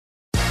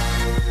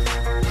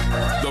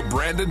The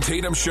Brandon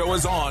Tatum Show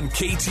is on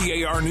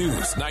KTAR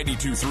News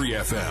 92.3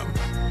 FM.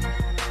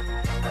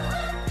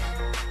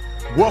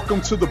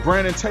 Welcome to the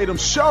Brandon Tatum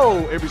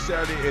Show every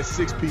Saturday at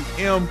 6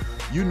 p.m.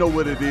 You know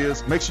what it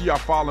is. Make sure y'all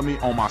follow me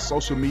on my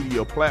social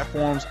media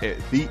platforms at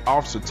The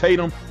Officer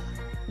Tatum.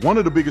 One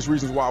of the biggest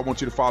reasons why I want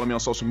you to follow me on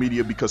social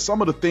media, because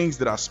some of the things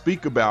that I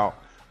speak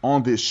about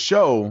on this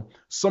show,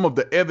 some of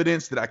the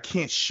evidence that I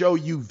can't show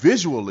you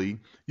visually,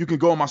 you can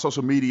go on my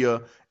social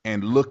media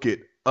and look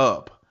it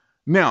up.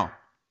 Now,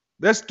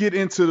 let's get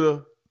into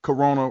the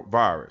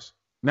coronavirus.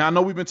 Now, I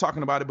know we've been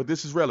talking about it, but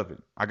this is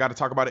relevant. I got to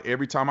talk about it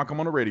every time I come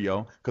on the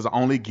radio because I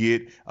only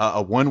get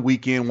a 1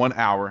 weekend, 1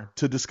 hour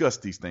to discuss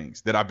these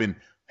things that I've been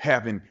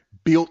having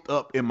built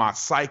up in my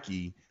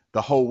psyche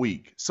the whole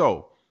week.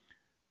 So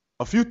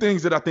a few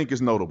things that I think is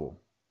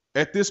notable.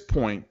 At this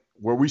point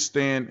where we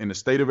stand in the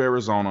state of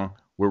Arizona,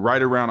 we're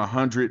right around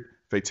 100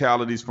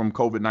 fatalities from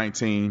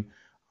COVID-19.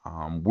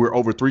 We're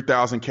over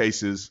 3,000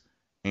 cases.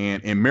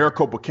 And in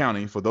Maricopa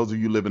County, for those of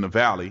you who live in the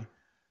Valley,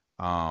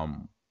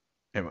 and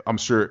I'm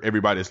sure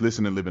everybody that's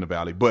listening live in the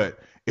Valley, but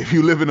if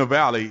you live in the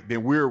Valley,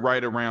 then we're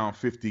right around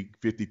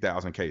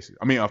 50,000 cases.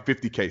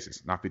 50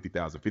 cases, not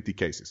 50,000, 50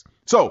 cases.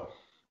 So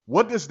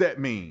what does that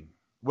mean?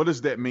 What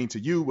does that mean to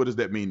you? What does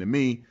that mean to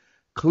me?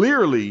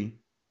 Clearly,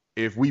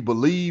 if we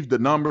believe the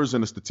numbers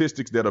and the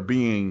statistics that are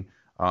being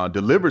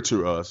delivered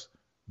to us,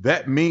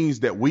 that means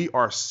that we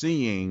are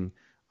seeing,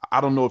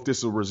 I don't know if this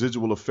is a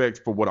residual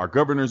effect for what our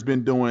governor's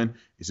been doing.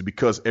 Is it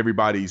because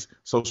everybody's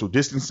social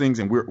distancing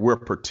and we're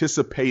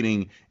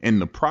participating in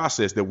the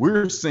process that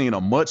we're seeing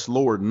a much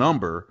lower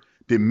number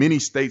than many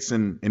states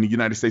in the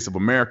United States of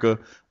America?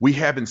 We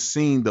haven't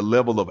seen the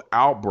level of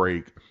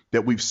outbreak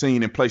that we've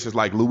seen in places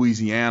like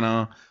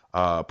Louisiana,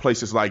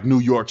 places like New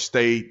York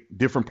State,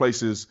 different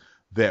places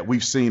that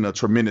we've seen a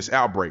tremendous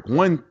outbreak.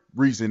 One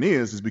reason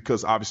is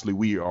because obviously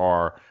we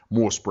are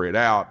more spread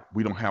out.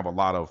 We don't have a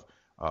lot of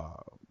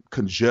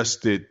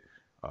congested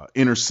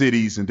inner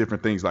cities and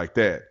different things like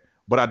that.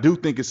 But I do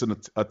think it's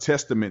a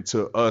testament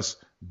to us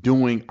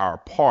doing our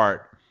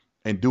part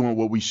and doing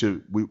what we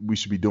should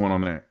be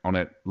doing on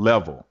that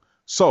level.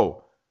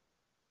 So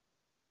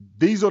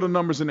these are the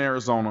numbers in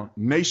Arizona.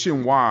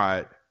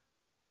 Nationwide,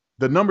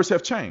 the numbers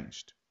have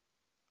changed.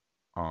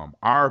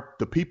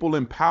 The people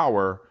in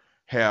power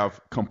have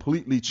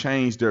completely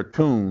changed their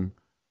tune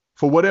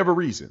for whatever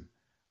reason.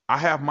 I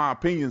have my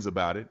opinions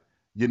about it.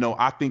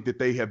 I think that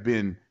they have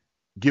been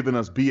giving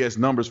us BS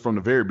numbers from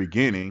the very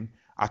beginning.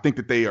 I think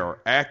that they are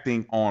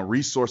acting on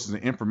resources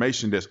and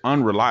information that's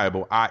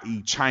unreliable,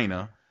 i.e.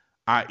 China,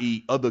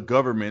 i.e. other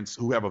governments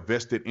who have a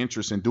vested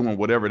interest in doing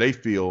whatever they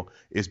feel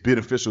is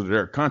beneficial to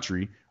their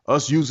country.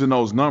 Us using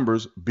those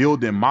numbers,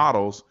 building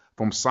models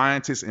from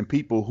scientists and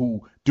people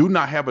who do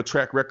not have a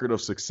track record of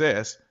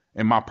success,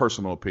 in my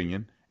personal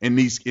opinion, in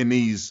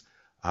these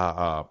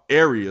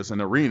areas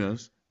and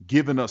arenas,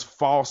 giving us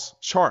false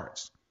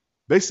charts.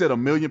 They said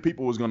 1 million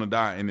people was going to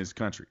die in this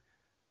country.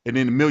 And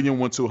then 1 million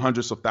went to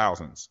hundreds of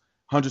thousands.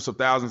 Hundreds of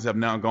thousands have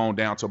now gone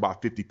down to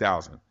about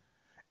 50,000.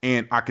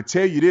 And I could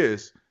tell you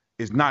this,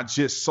 it's not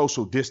just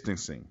social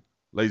distancing,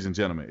 ladies and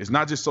gentlemen. It's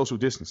not just social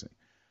distancing.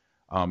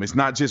 It's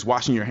not just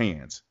washing your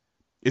hands.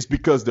 It's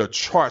because the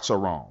charts are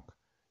wrong.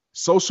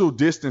 Social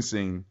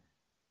distancing,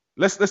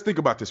 let's think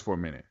about this for a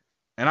minute.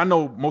 And I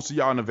know most of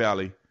y'all in the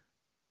Valley,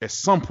 at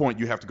some point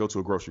you have to go to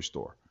a grocery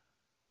store.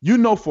 You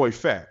know for a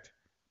fact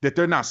that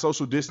they're not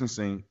social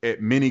distancing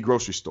at many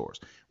grocery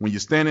stores. When you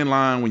stand in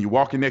line, when you're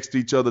walking next to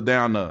each other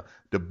down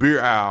the beer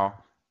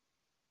aisle,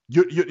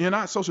 you're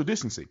not social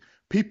distancing.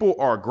 People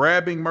are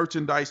grabbing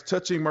merchandise,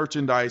 touching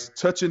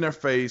their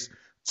face,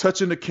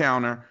 touching the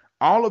counter,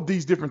 all of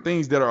these different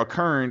things that are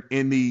occurring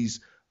in these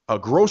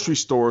grocery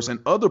stores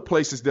and other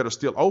places that are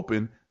still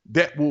open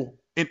that will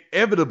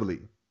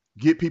inevitably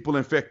get people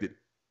infected,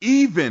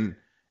 even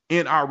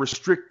in our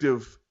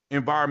restrictive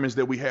environments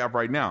that we have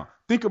right now.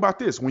 Think about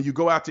this. When you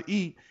go out to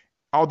eat,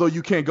 although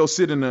you can't go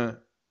sit in the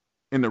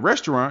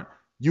restaurant,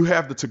 you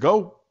have the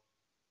to-go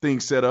thing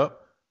set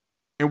up.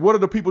 And what are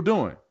the people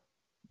doing?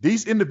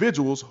 These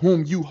individuals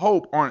whom you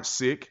hope aren't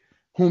sick,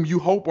 whom you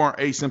hope aren't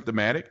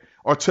asymptomatic,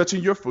 are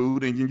touching your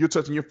food, and you're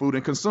touching your food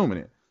and consuming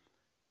it.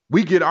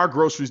 We get our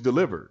groceries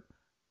delivered.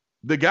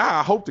 The guy,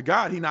 I hope to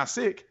God he's not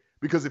sick,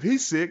 because if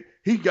he's sick,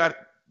 he got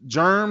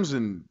germs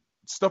and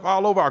stuff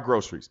all over our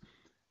groceries.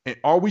 And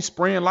are we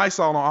spraying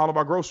Lysol on all of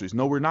our groceries?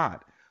 No, we're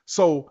not.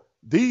 So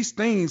these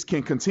things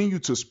can continue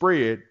to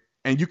spread.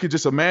 And you can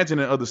just imagine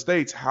in other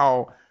states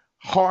how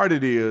hard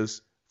it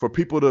is for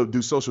people to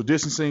do social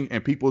distancing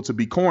and people to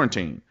be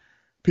quarantined.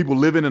 People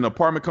living in an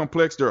apartment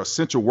complex, there are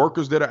essential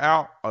workers that are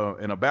out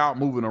and about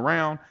moving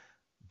around.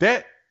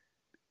 That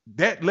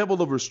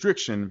level of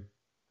restriction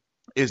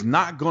is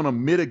not going to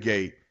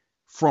mitigate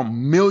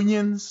from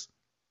millions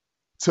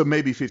to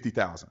maybe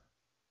 50,000.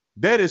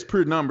 That is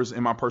pure numbers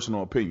in my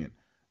personal opinion.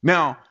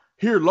 Now,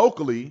 here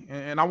locally,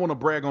 and I want to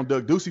brag on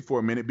Doug Ducey for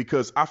a minute,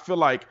 because I feel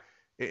like,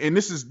 and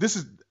this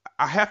is,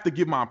 I have to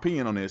give my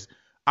opinion on this.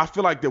 I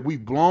feel like that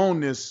we've blown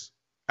this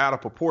out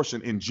of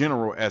proportion in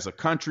general as a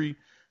country.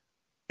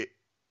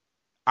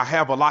 I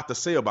have a lot to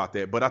say about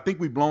that, but I think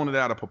we've blown it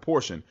out of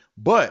proportion.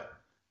 But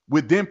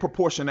within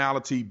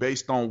proportionality,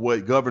 based on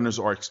what governors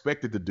are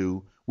expected to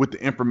do with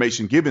the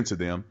information given to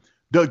them,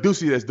 Doug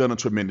Ducey has done a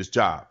tremendous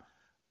job.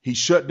 He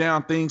shut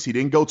down things. He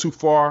didn't go too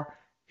far.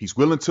 He's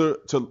willing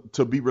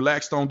to be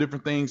relaxed on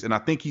different things. And I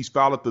think he's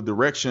followed the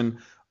direction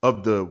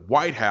of the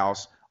White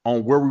House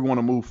on where we want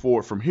to move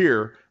forward from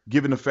here,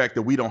 given the fact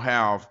that we don't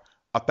have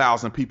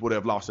 1,000 people that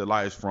have lost their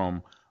lives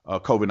from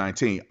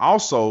COVID-19.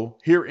 Also,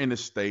 here in the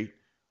state,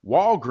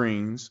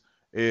 Walgreens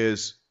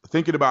is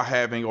thinking about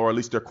having, or at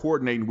least they're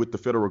coordinating with the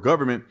federal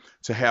government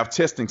to have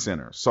testing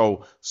centers.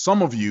 So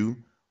some of you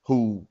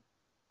who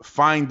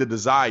find the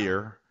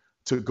desire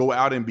to go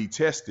out and be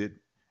tested,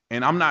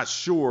 and I'm not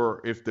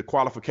sure if the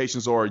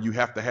qualifications are you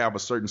have to have a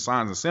certain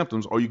signs and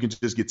symptoms, or you can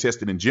just get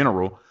tested in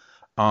general.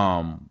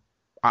 I'm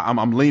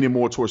leaning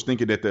more towards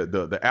thinking that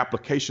the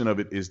application of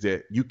it is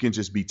that you can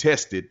just be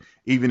tested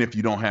even if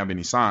you don't have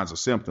any signs or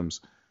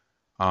symptoms.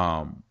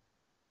 That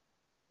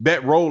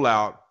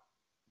rollout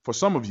for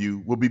some of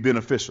you will be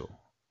beneficial,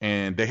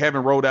 and they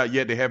haven't rolled out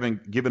yet. They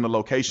haven't given the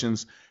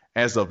locations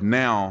as of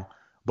now,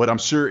 but I'm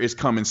sure it's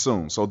coming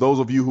soon. So those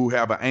of you who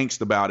have an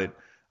angst about it,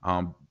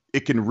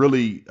 it can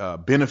really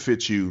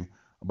benefit you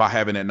by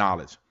having that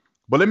knowledge.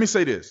 But let me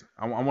say this.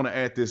 I want to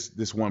add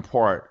this one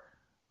part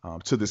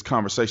to this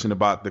conversation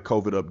about the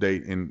COVID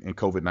update and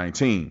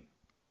COVID-19.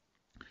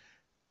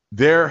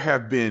 There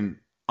have been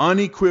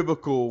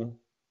unequivocal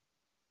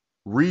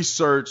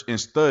research and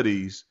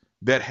studies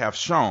that have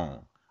shown,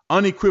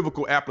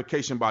 unequivocal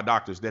application by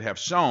doctors that have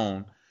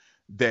shown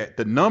that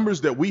the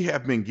numbers that we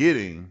have been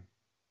getting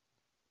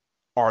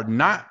are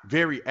not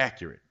very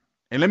accurate.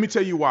 And let me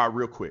tell you why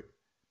real quick.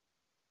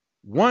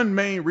 One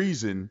main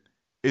reason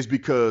is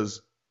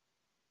because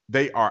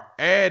they are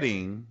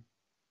adding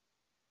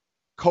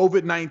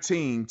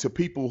COVID-19 to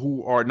people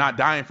who are not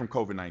dying from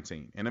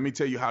COVID-19. And let me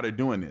tell you how they're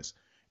doing this.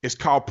 It's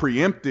called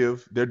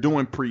preemptive. They're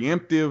doing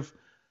preemptive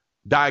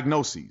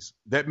diagnoses.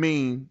 That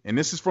means, and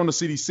this is from the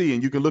CDC,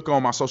 and you can look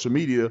on my social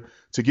media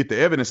to get the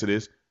evidence of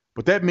this,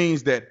 but that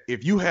means that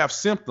if you have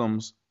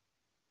symptoms,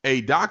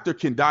 a doctor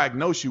can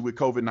diagnose you with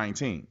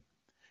COVID-19.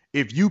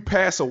 If you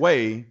pass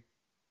away,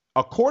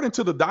 according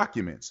to the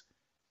documents,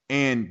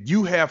 and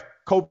you have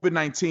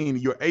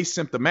COVID-19, you're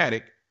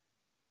asymptomatic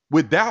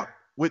without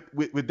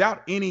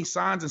any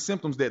signs and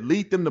symptoms that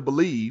lead them to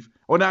believe,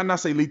 or not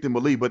say lead them to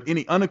believe, but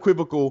any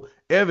unequivocal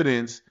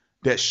evidence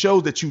that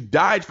shows that you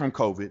died from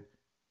COVID,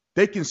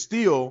 they can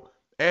still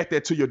add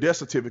that to your death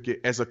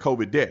certificate as a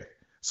COVID death.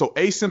 So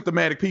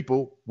asymptomatic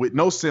people with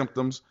no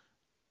symptoms,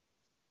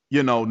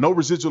 no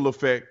residual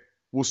effect,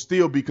 will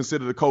still be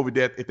considered a COVID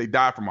death if they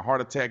die from a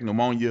heart attack,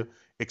 pneumonia,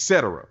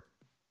 etc.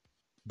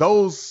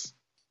 That's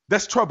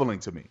troubling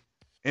to me.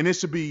 And it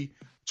should be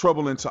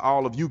troubling to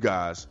all of you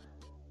guys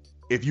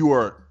if you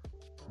are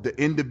the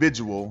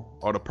individual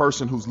or the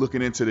person who's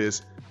looking into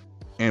this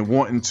and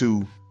wanting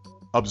to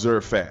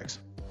observe facts.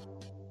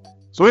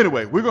 So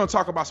anyway, we're going to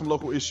talk about some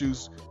local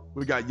issues.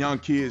 We got young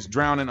kids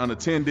drowning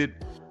unattended.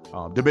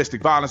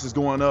 Domestic violence is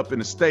going up in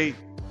the state,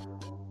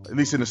 at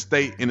least in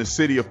the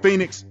city of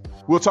Phoenix.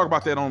 We'll talk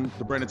about that on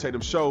the Brandon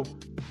Tatum Show.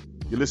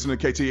 You're listening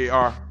to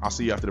KTAR. I'll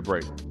see you after the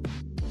break.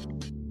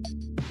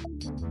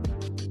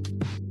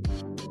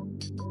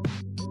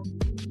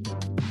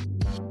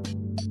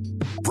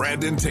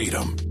 Brandon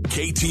Tatum,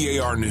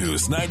 KTAR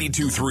News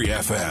 92.3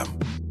 FM.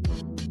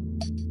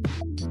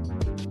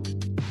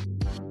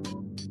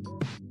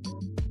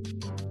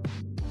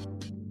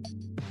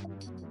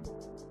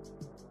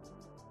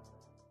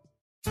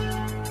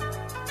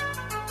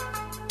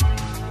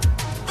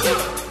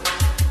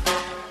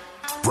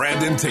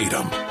 Brandon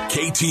Tatum,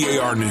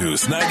 KTAR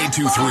News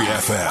 92.3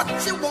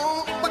 FM.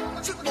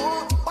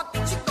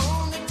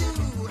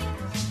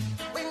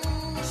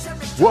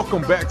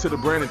 Welcome back to the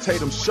Brandon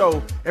Tatum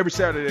Show every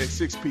Saturday at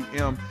 6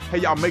 p.m. Hey,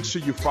 y'all, make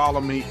sure you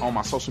follow me on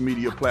my social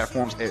media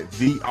platforms at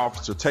The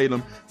Officer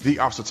Tatum,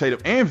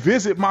 and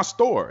visit my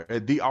store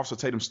at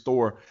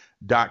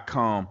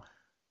theofficertatumstore.com.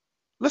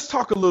 Let's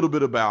talk a little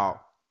bit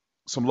about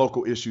some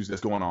local issues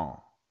that's going on.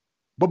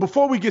 But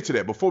before we get to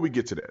that,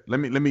 let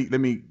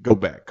me go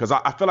back, because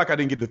I feel like I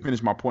didn't get to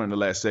finish my point in the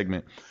last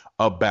segment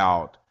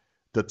about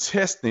the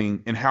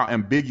testing and how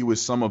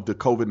ambiguous some of the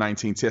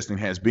COVID-19 testing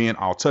has been.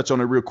 I'll touch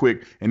on it real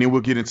quick, and then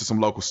we'll get into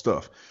some local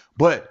stuff.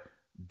 But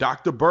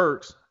Dr.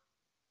 Birx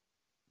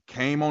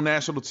came on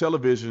national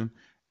television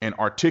and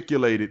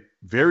articulated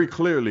very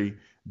clearly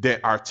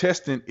that our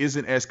testing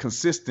isn't as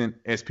consistent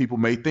as people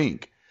may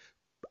think.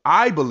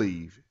 I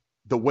believe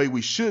the way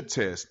we should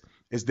test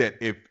is that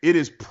if it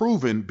is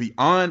proven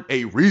beyond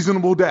a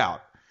reasonable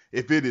doubt,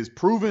 if it is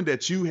proven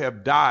that you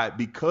have died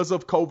because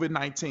of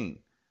COVID-19,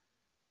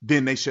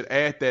 then they should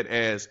add that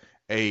as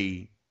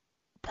a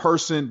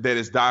person that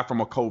has died from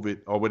a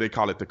COVID, or what they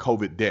call it, the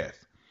COVID death.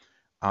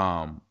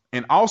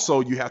 And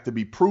also you have to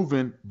be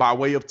proven by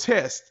way of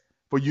test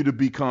for you to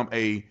become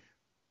a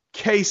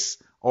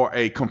case or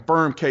a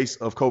confirmed case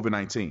of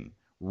COVID-19.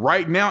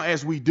 Right now,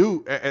 as we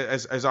do,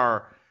 as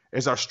our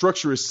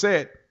structure is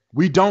set,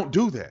 we don't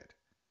do that.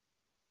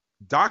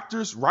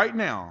 Doctors right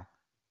now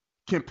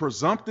can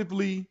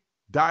presumptively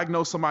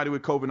diagnose somebody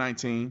with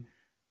COVID-19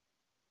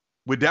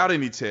 without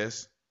any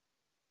tests.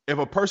 If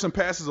a person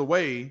passes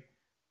away,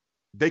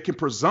 they can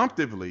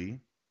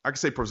presumptively,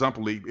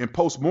 in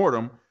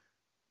post-mortem,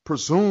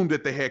 presume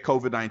that they had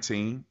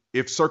COVID-19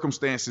 if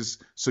circumstances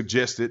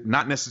suggested,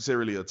 not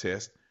necessarily a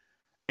test.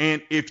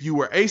 And if you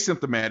were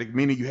asymptomatic,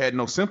 meaning you had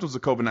no symptoms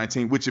of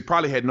COVID-19, which it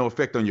probably had no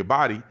effect on your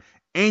body,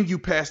 and you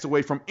passed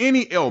away from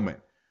any ailment,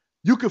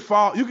 you can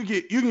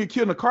get killed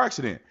in a car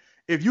accident.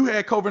 If you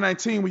had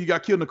COVID-19 when you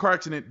got killed in a car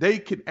accident, they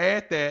could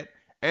add that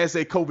as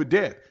a COVID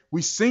death.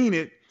 We've seen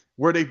it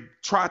where they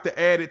tried to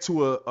add it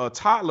to a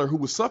toddler who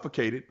was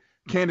suffocated.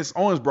 Candace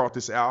Owens brought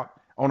this out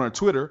on her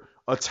Twitter.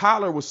 A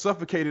toddler was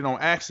suffocated on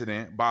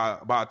accident by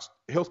a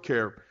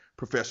healthcare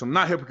professional,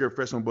 not healthcare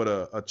professional, but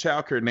a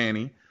childcare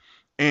nanny.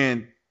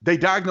 And they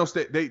diagnosed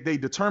that, they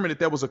determined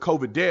that was a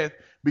COVID death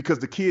because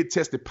the kid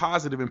tested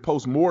positive in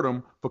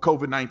post-mortem for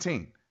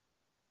COVID-19.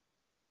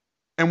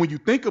 And when you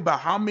think about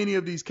how many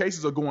of these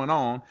cases are going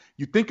on,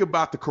 you think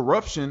about the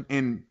corruption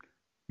in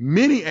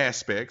many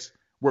aspects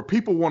where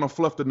people want to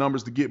fluff the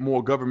numbers to get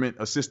more government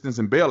assistance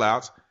and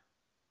bailouts,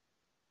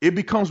 it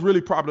becomes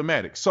really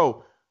problematic.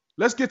 So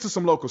let's get to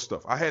some local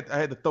stuff. I had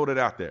to throw that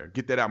out there,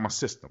 get that out of my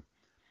system.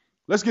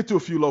 Let's get to a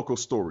few local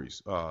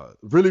stories.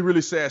 Really,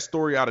 really sad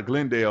story out of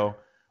Glendale.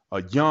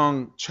 A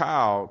young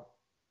child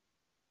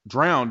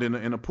drowned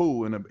in a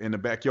pool in the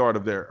backyard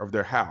of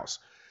their house.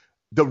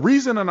 The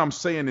reason that I'm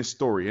saying this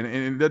story, and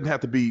it doesn't have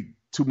to be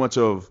too much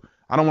of,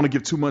 I don't want to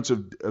give too much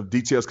of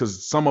details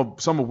because some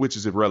of which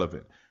is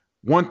irrelevant.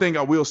 One thing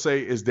I will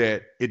say is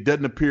that it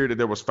doesn't appear that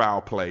there was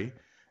foul play.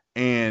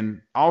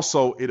 And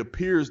also it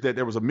appears that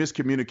there was a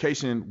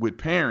miscommunication with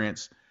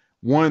parents.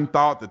 One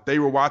thought that they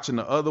were watching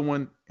the other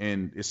one,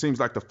 and it seems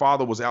like the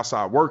father was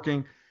outside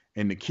working,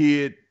 and the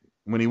kid,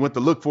 when he went to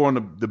look for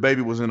him, the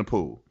baby was in the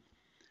pool.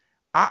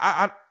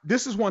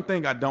 This is one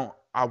thing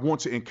I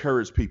want to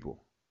encourage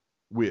people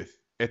with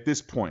at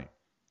this point.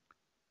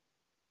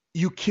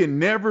 You can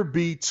never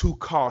be too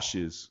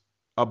cautious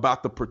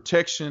about the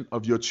protection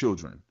of your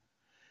children.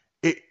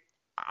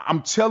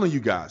 I'm telling you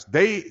guys,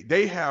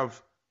 they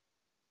have,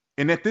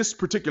 and at this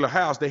particular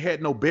house, they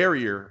had no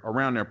barrier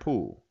around their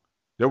pool.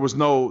 There was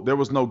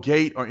no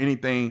gate or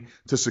anything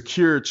to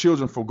secure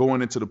children from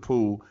going into the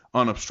pool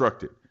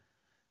unobstructed.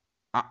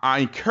 I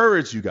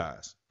encourage you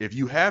guys, if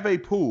you have a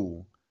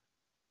pool,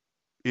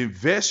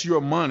 invest your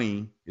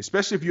money,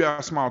 especially if you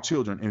have small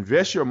children,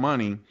 invest your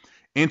money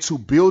into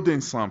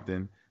building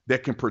something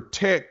that can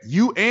protect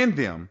you and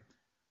them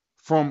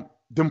from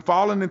them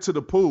falling into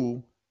the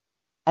pool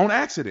on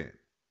accident.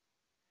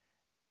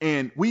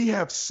 And we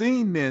have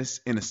seen this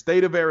in the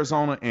state of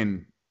Arizona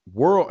and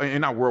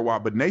not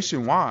worldwide, but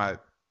nationwide,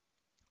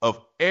 of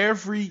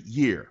every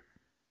year.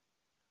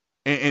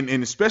 And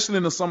especially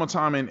in the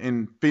summertime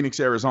in Phoenix,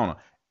 Arizona,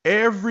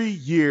 every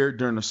year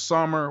during the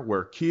summer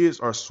where kids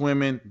are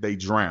swimming, they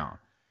drown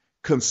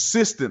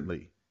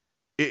consistently.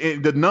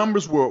 The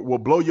numbers will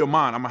blow your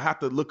mind. I'm going to have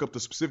to look up the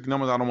specific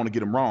numbers. I don't want to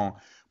get them wrong.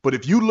 But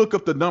if you look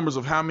up the numbers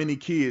of how many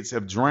kids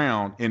have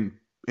drowned in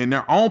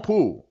their own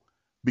pool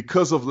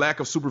because of lack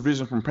of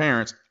supervision from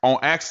parents on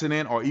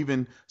accident, or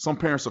even some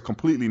parents are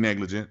completely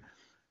negligent,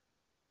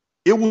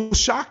 it will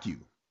shock you.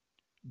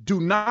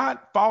 Do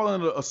not fall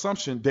under the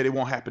assumption that it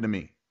won't happen to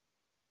me.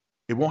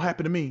 It won't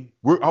happen to me.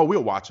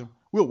 We'll watch him.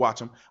 We'll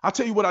watch him. I'll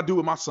tell you what I do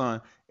with my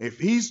son. If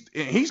he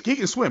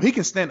can swim, he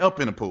can stand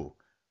up in the pool.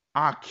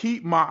 I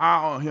keep my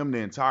eye on him the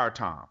entire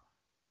time.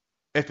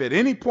 If at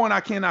any point I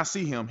cannot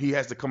see him, he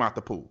has to come out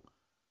the pool.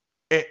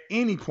 At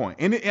any point.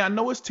 And I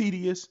know it's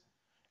tedious,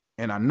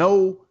 and I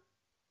know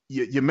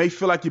you may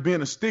feel like you're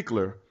being a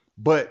stickler,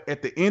 but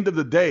at the end of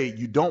the day,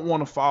 you don't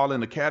want to fall in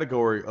the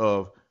category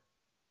of,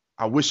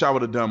 I wish I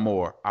would have done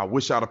more. I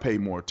wish I'd have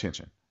paid more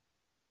attention.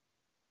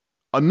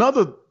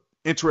 Another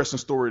interesting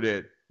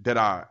story that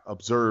I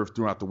observed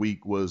throughout the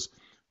week was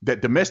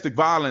that domestic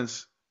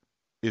violence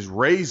is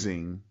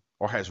raising,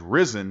 or has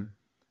risen,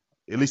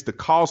 at least the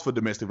cause for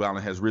domestic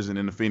violence has risen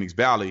in the Phoenix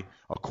Valley,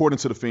 according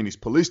to the Phoenix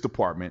Police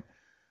Department,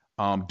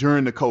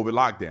 during the COVID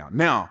lockdown.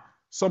 Now,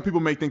 some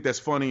people may think that's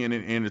funny and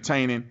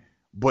entertaining,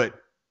 but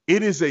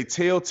it is a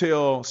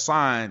telltale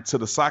sign to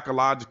the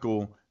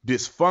psychological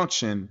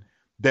dysfunction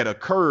that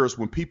occurs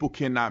when people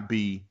cannot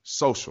be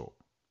social.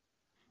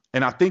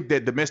 And I think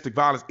that domestic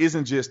violence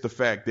isn't just the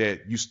fact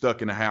that you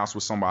stuck in a house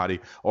with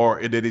somebody,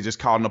 or that they just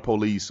called the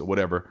police or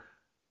whatever,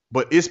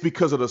 but it's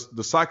because of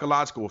the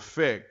psychological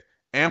effect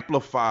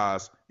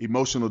amplifies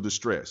emotional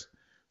distress.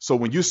 So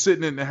when you're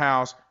sitting in the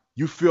house,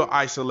 you feel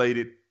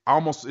isolated,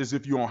 almost as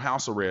if you're on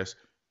house arrest.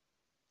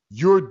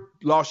 You're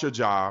lost your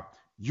job.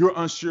 You're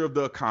unsure of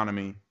the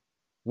economy.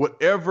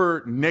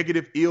 Whatever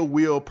negative ill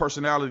will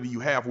personality you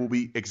have will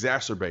be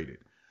exacerbated.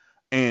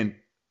 And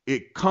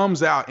it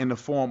comes out in the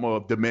form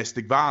of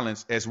domestic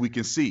violence, as we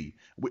can see.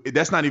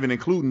 That's not even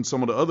including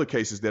some of the other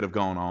cases that have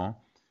gone on.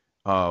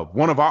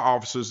 One of our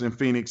officers in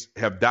Phoenix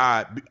have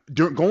died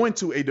going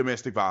to a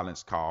domestic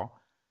violence call.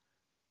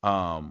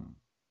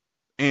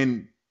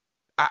 And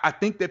I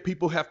think that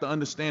people have to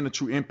understand the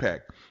true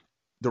impact.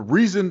 the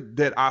reason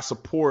that I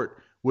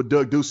support what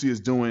Doug Ducey is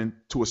doing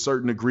to a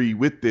certain degree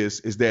with this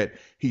is that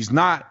he's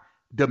not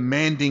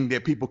demanding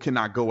that people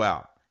cannot go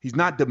out. He's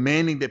not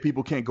demanding that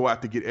people can't go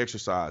out to get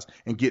exercise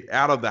and get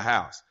out of the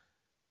house.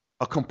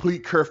 A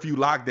complete curfew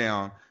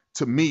lockdown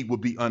to me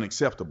would be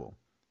unacceptable.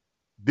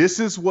 This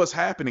is what's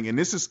happening, and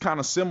this is kind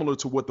of similar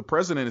to what the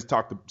president has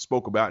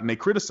spoke about, and they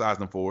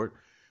criticized him for it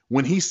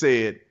when he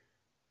said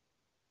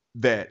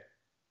that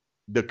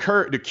the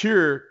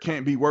cure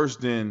can't be worse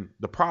than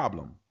the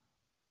problem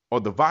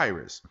or the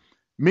virus,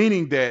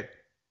 meaning that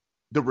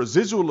the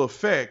residual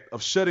effect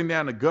of shutting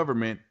down the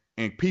government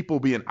and people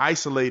being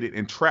isolated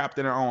and trapped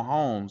in their own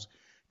homes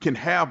can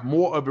have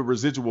more of a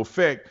residual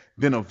effect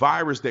than a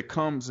virus that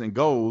comes and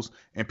goes,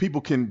 and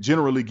people can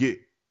generally get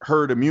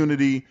herd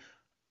immunity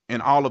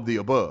and all of the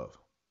above.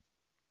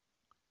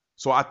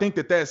 So I think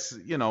that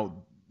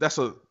that's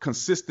a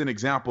consistent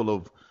example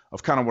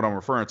of kind of what I'm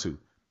referring to.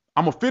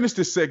 I'm gonna finish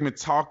this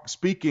segment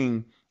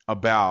speaking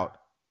about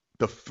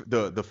the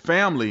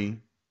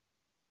family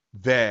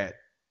that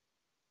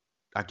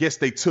I guess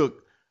they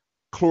took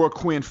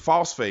chloroquine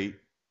phosphate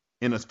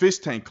in a fish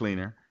tank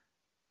cleaner,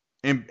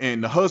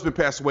 and the husband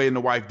passed away and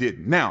the wife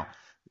didn't. Now,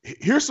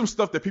 here's some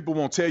stuff that people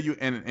won't tell you,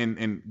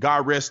 and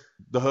God rest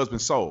the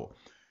husband's soul.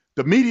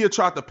 The media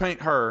tried to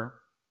paint her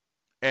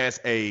as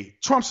a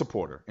Trump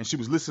supporter, and she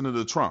was listening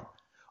to Trump.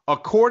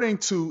 According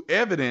to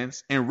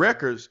evidence and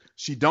records,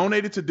 she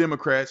donated to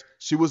Democrats.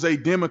 She was a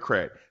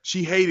Democrat.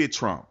 She hated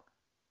Trump.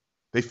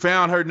 They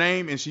found her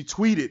name, and she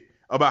tweeted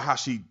about how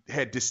she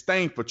had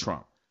disdain for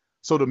Trump.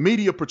 So the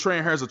media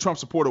portraying her as a Trump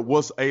supporter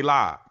was a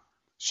lie.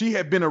 She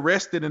had been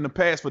arrested in the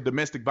past for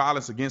domestic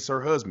violence against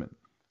her husband.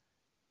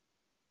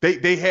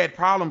 They had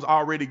problems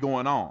already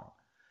going on.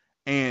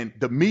 And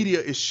the media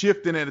is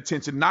shifting that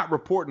attention, not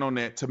reporting on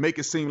that, to make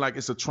it seem like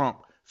it's a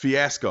Trump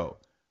fiasco.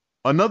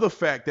 Another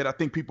fact that I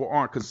think people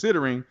aren't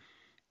considering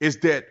is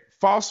that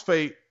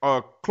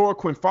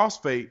chloroquine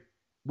phosphate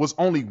was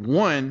only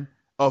one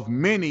of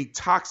many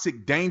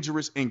toxic,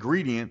 dangerous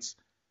ingredients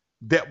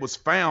that was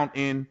found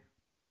in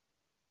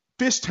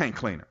fish tank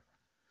cleaner.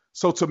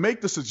 So to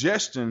make the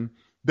suggestion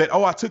that,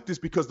 I took this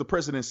because the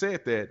president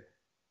said that,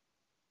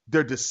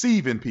 they're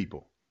deceiving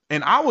people.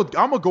 And I'm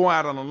going to go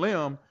out on a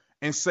limb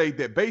and say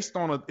that based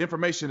on the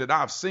information that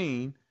I've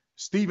seen,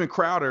 Steven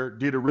Crowder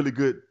did a really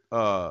good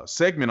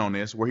segment on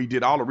this where he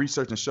did all the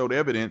research and showed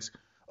evidence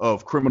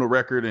of criminal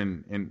record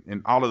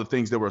and all of the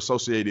things that were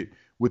associated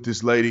with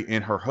this lady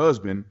and her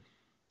husband.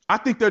 I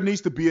think there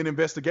needs to be an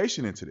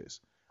investigation into this.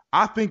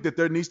 I think that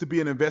there needs to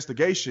be an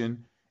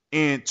investigation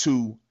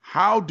into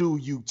how do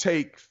you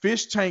take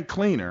fish tank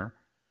cleaner,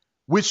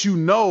 which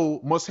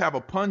must have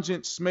a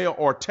pungent smell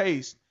or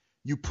taste,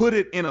 you put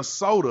it in a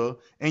soda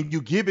and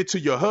you give it to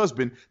your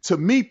husband. To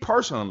me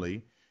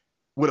personally,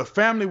 with a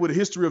family with a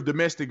history of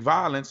domestic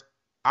violence,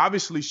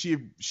 obviously she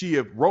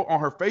wrote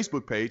on her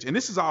Facebook page, and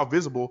this is all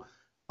visible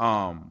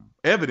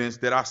evidence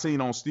that I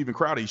seen on Steven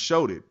Crowder. He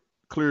showed it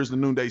clear as the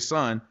noonday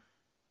sun,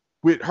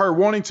 with her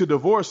wanting to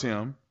divorce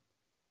him.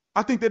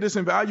 I think that it's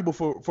invaluable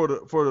for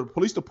the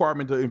police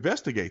department to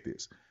investigate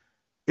this.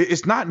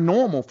 It's not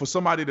normal for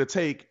somebody to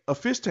take a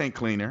fish tank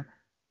cleaner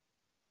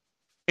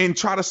and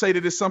try to say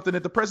that it's something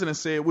that the president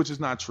said, which is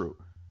not true.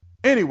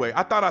 Anyway,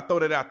 I thought I'd throw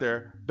that out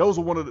there. That's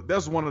one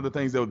of the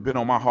things that have been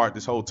on my heart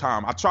this whole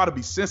time. I try to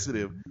be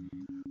sensitive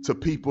to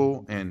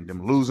people and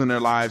them losing their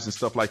lives and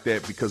stuff like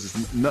that,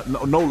 because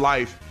no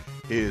life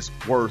is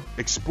worth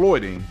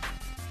exploiting.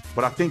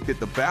 But I think that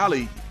the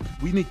Valley,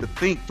 we need to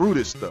think through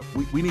this stuff.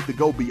 We need to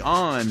go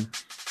beyond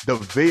the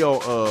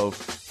veil of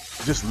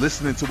just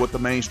listening to what the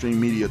mainstream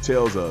media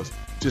tells us,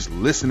 just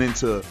listening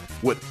to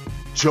what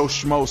Joe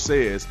Schmo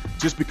says,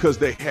 just because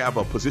they have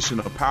a position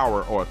of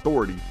power or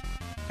authority.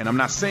 And I'm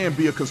not saying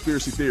be a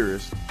conspiracy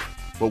theorist,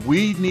 but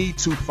we need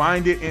to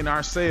find it in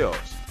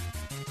ourselves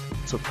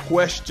to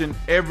question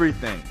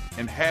everything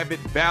and have it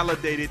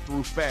validated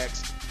through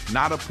facts,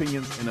 not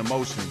opinions and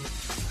emotions.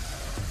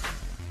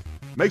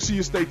 Make sure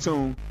you stay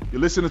tuned.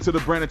 You're listening to the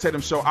Brandon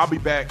Tatum Show. I'll be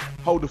back.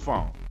 Hold the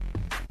phone.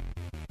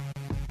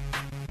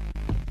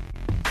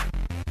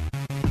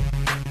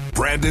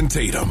 Brandon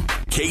Tatum,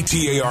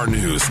 KTAR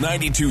News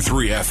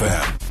 92.3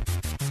 FM.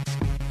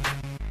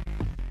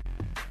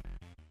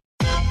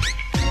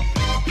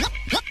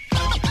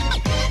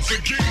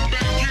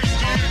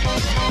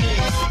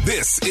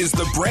 This is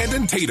the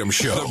Brandon Tatum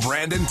Show. The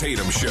Brandon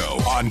Tatum Show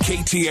on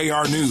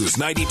KTAR News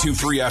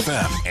 92.3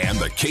 FM and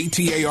the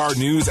KTAR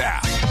News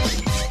app.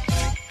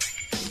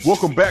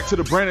 Welcome back to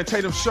the Brandon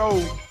Tatum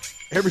Show.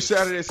 Every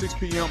Saturday at 6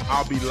 p.m.,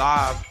 I'll be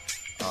live,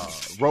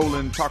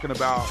 rolling, talking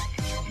about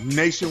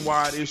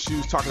nationwide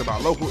issues, talking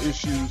about local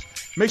issues.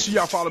 Make sure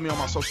y'all follow me on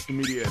my social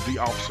media at The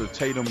Officer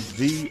Tatum.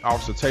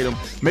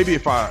 Maybe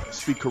if I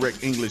speak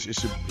correct English, it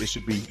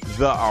should be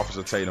The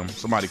Officer Tatum.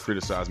 Somebody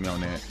criticized me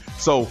on that.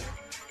 So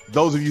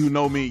those of you who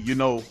know me, you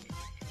know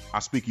I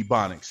speak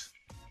Ebonics.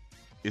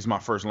 It's my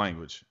first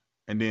language.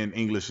 And then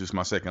English is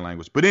my second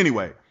language. But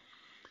anyway,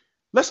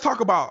 let's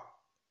talk about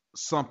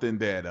something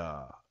that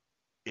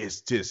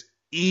is just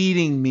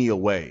eating me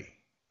away.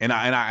 And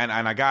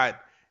I got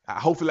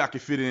hopefully I can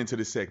fit it into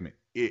this segment.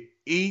 It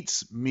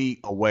eats me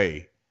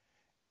away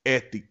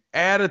at the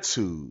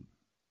attitude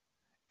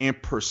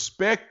and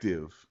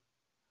perspective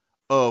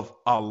of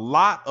a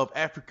lot of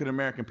African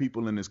American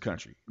people in this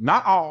country.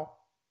 Not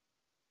all,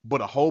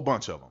 but a whole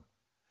bunch of them.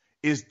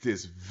 Is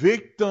this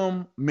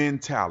victim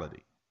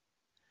mentality.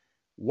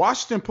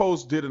 Washington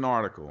Post did an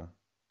article,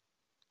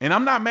 and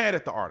I'm not mad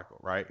at the article,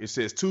 right? It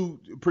says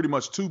pretty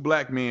much two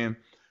black men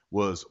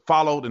was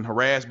followed and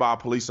harassed by a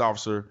police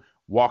officer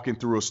walking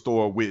through a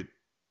store with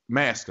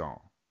masks on.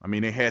 I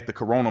mean, they had the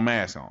corona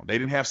mask on. They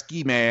didn't have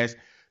ski masks.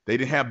 They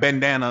didn't have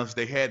bandanas.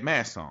 They had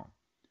masks on.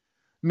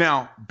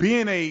 Now,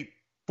 being a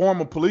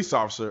former police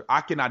officer,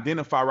 I can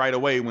identify right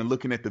away when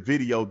looking at the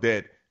video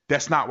that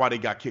that's not why they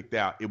got kicked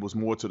out. It was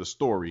more to the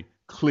story,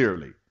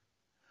 clearly.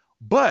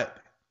 But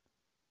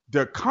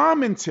their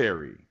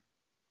commentary,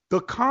 the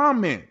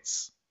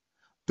comments,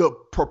 the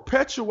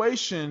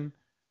perpetuation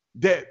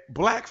that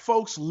black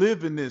folks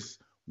live in this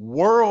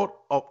world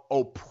of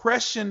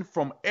oppression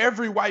from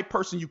every white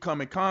person you come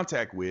in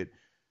contact with,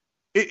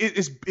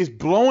 it's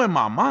blowing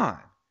my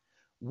mind.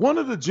 One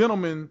of the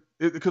gentlemen,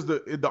 because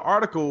the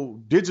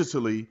article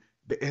digitally,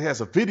 it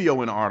has a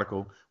video in the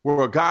article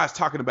where a guy's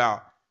talking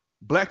about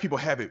black people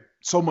have it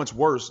so much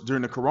worse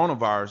during the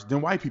coronavirus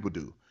than white people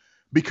do,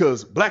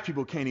 because black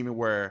people can't even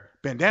wear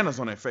bandanas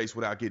on their face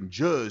without getting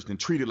judged and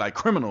treated like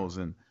criminals.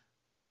 And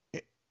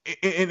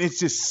it's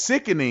just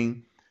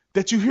sickening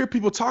that you hear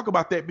people talk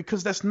about that,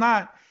 because that's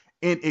not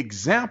an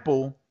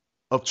example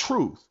of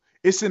truth.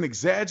 It's an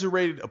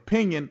exaggerated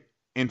opinion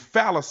and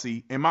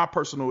fallacy in my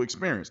personal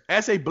experience.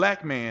 As a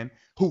black man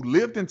who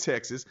lived in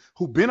Texas,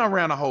 who been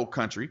around the whole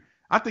country,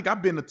 I think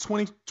I've been to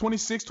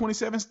 26,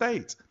 27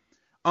 states,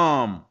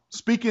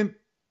 speaking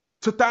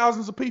to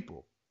thousands of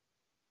people.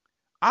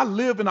 I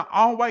live in an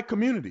all-white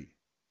community.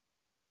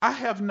 I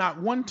have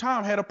not one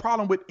time had a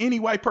problem with any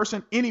white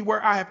person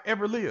anywhere I have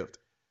ever lived.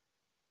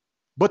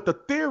 But the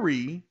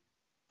theory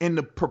and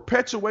the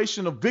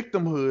perpetuation of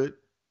victimhood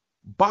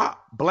by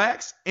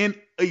blacks and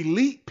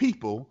elite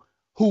people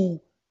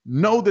who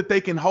know that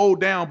they can hold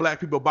down black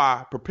people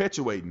by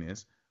perpetuating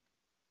this,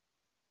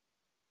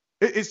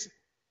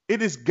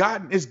 it's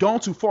gone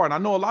too far. And I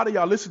know a lot of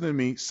y'all listening to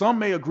me, some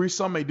may agree,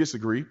 some may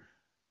disagree,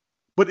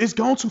 but it's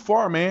gone too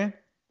far, man.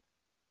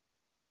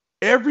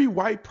 Every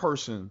white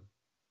person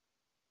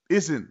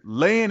isn't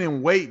laying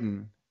and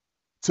waiting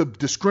to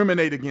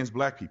discriminate against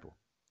black people.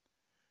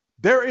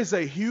 There is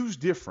a huge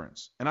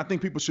difference, and I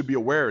think people should be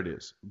aware of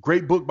this.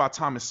 Great book by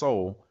Thomas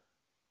Sowell.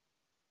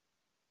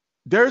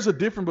 There's a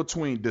difference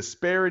between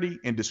disparity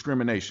and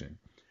discrimination.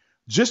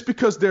 Just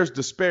because there's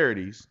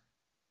disparities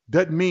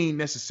doesn't mean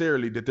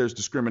necessarily that there's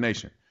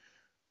discrimination.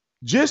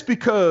 Just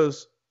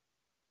because,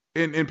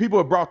 and people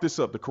have brought this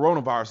up, the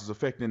coronavirus is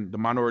affecting the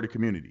minority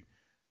community,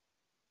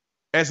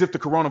 as if the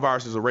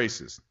coronavirus is a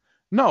racist.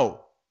 No,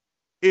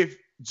 if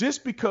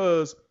just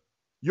because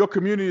your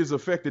community is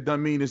affected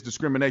doesn't mean it's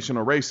discrimination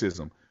or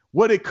racism.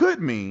 What it could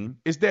mean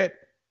is that,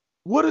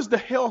 what does the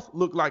health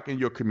look like in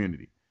your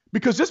community?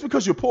 Because just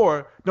because you're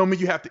poor don't mean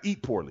you have to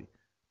eat poorly.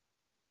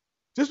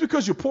 Just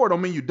because you're poor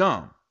don't mean you're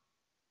dumb.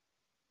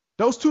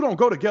 Those two don't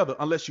go together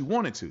unless you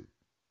wanted to.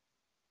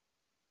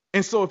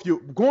 And so if you're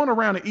going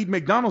around and eat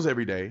McDonald's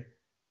every day,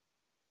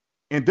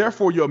 and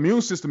therefore your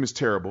immune system is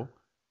terrible,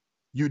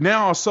 you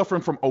now are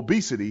suffering from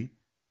obesity,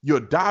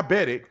 you're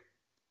diabetic,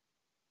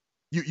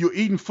 you're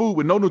eating food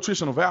with no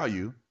nutritional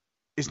value.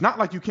 It's not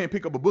like you can't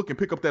pick up a book and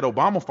pick up that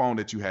Obama phone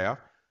that you have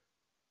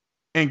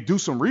and do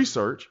some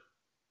research.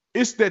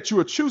 It's that you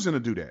are choosing to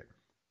do that.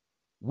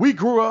 We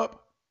grew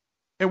up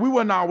and we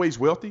weren't always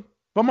wealthy,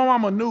 but my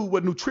mama knew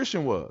what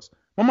nutrition was.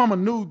 My mama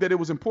knew that it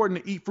was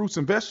important to eat fruits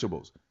and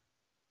vegetables.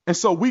 And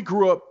so we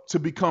grew up to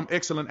become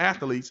excellent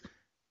athletes,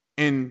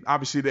 and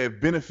obviously they have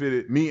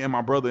benefited me and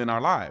my brother in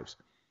our lives.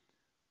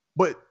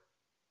 But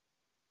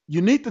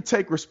you need to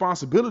take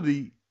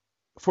responsibility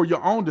for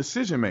your own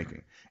decision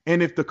making.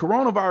 And if the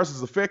coronavirus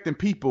is affecting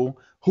people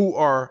who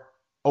are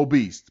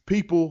obese,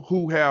 people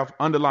who have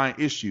underlying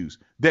issues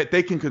that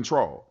they can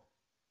control,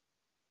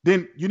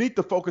 then you need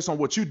to focus on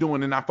what you're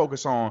doing and not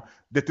focus on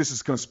that this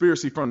is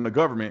conspiracy from the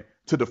government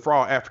to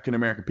defraud African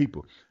American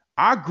people.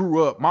 I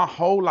grew up my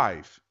whole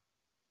life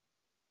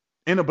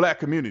in a black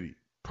community,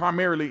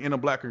 primarily in a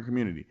black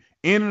community,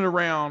 in and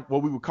around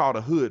what we would call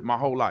the hood my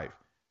whole life.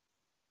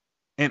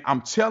 And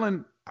I'm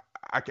telling,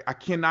 I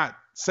cannot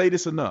say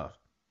this enough.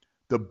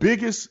 The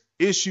biggest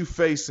issue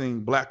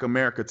facing black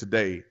America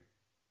today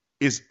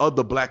is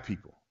other black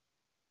people.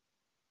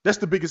 That's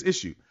the biggest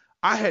issue.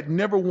 I had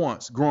never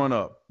once growing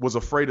up was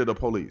afraid of the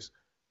police.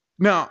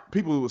 Now,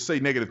 people will say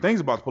negative things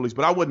about the police,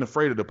 but I wasn't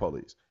afraid of the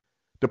police.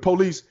 The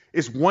police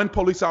is one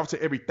police officer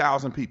every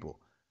 1,000 people.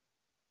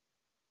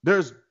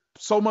 There's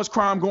so much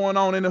crime going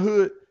on in the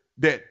hood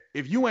that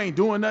if you ain't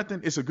doing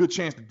nothing, it's a good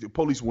chance that the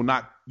police you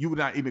would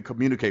not even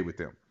communicate with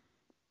them.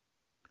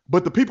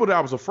 But the people that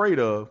I was afraid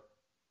of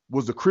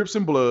was the Crips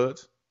and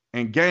Bloods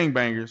and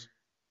gangbangers,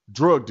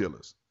 drug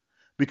dealers,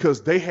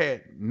 because they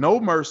had no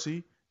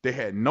mercy, they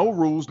had no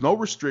rules, no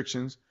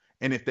restrictions,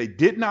 and if they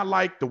did not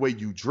like the way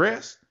you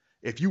dressed,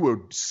 if you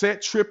were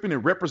set tripping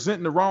and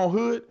representing the wrong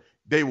hood,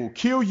 they will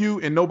kill you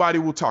and nobody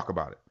will talk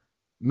about it.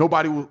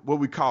 Nobody will, what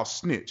we call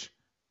snitch.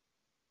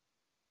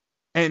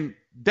 And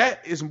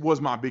that was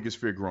my biggest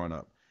fear growing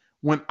up.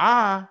 When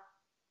I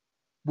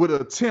would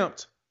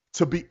attempt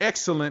to be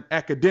excellent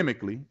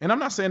academically, and I'm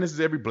not saying this is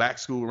every black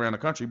school around the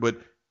country, but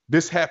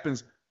this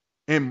happens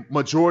in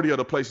majority of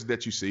the places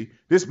that you see.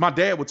 My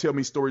dad would tell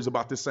me stories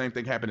about this same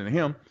thing happening to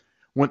him.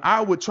 When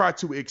I would try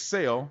to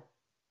excel,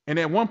 and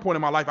at one point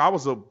in my life, I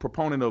was a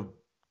proponent of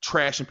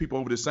trashing people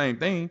over the same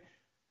thing.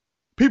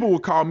 People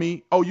would call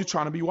me, "Oh, you're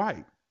trying to be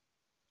white.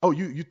 Oh,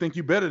 you think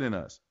you're better than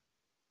us."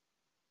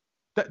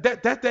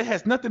 That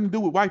has nothing to do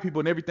with white people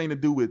and everything to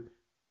do with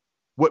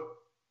what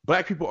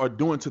black people are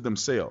doing to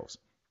themselves.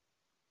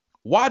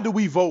 Why do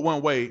we vote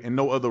one way and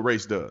no other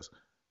race does?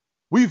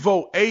 We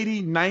vote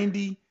 80,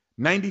 90,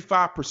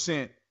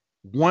 95%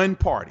 one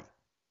party.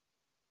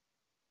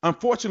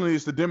 Unfortunately,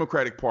 it's the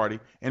Democratic Party.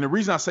 And the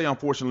reason I say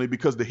unfortunately,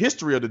 because the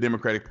history of the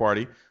Democratic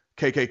Party,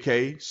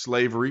 KKK,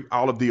 slavery,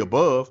 all of the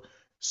above,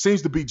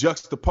 seems to be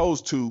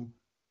juxtaposed to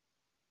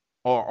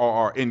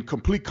or in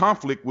complete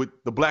conflict with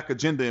the black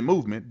agenda and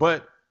movement.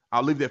 But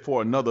I'll leave that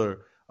for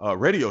another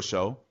radio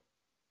show.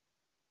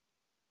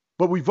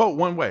 But we vote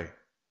one way.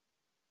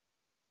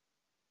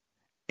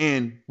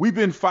 And we've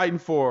been fighting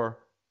for,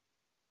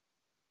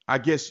 I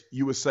guess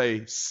you would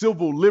say,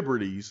 civil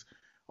liberties,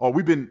 or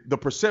the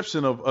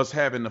perception of us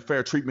having a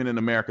fair treatment in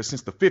America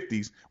since the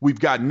 50s. We've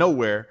got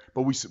nowhere,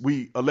 but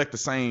we elect the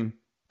same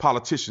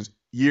politicians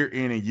year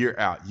in and year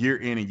out, year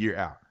in and year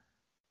out.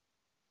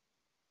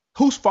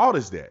 Whose fault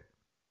is that?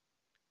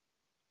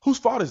 Whose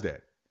fault is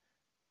that?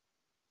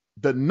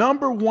 The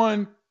number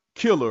one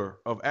killer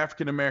of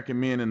African-American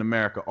men in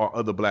America are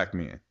other black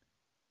men.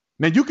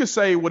 Now, you can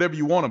say whatever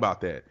you want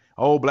about that.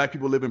 Oh, black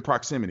people live in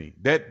proximity.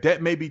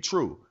 That may be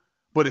true,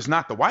 but it's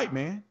not the white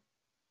man.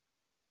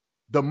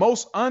 The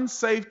most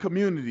unsafe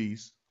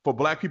communities for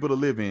black people to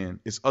live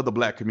in is other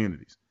black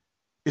communities.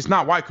 It's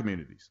not white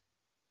communities.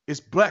 It's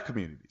black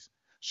communities.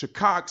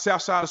 Chicago,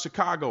 south side of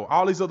Chicago,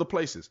 all these other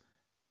places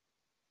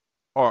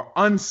are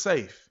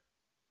unsafe,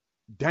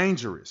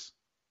 dangerous.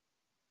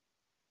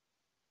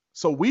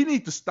 So we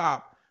need to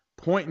stop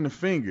pointing the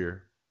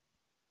finger.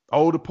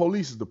 Oh, the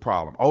police is the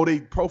problem. Oh, they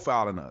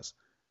profiling us.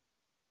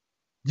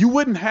 You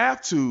wouldn't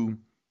have to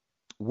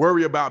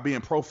worry about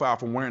being profiled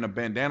from wearing a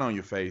bandana on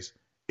your face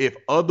if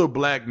other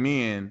black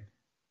men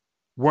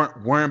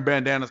weren't wearing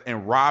bandanas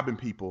and robbing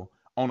people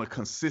on a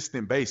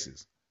consistent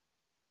basis.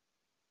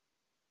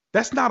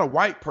 That's not a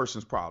white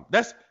person's problem.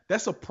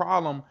 That's a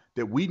problem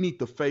that we need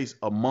to face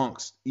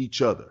amongst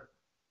each other.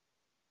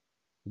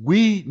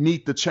 We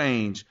need to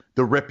change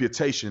the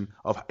reputation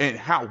of and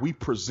how we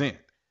present.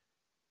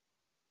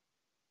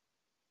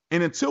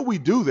 And until we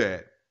do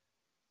that,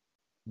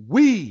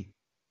 we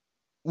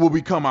will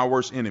become our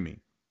worst enemy.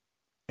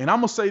 And I'm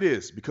going to say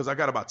this because I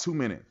got about 2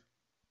 minutes.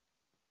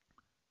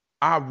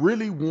 I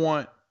really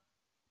want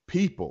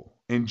people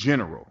in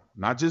general,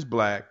 not just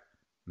black,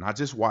 not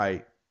just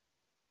white,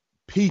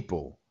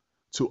 people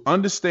to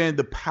understand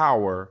the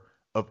power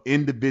of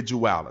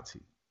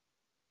individuality.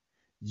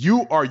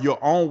 You are your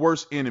own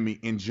worst enemy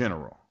in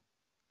general.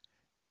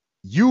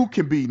 You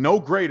can be no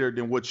greater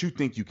than what you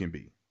think you can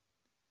be.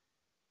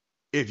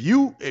 If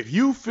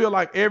you feel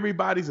like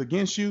everybody's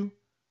against you,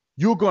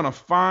 you're going to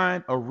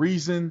find a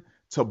reason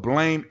to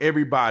blame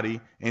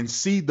everybody and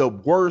see the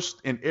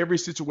worst in every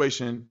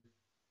situation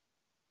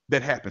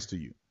that happens to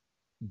you.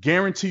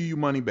 Guarantee you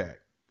money back.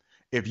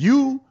 If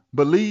you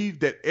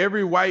believe that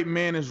every white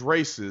man is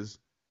racist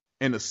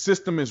and the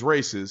system is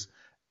racist,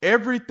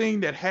 everything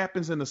that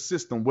happens in the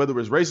system, whether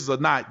it's racist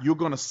or not, you're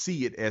going to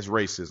see it as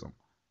racism.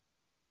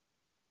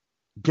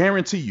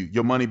 Guarantee you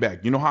your money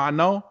back. You know how I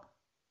know?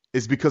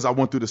 It's because I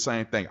went through the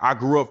same thing. I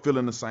grew up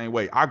feeling the same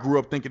way. I grew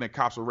up thinking that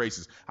cops were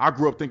racist. I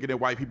grew up thinking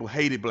that white people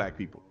hated black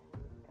people.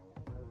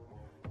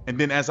 And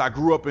then as I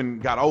grew up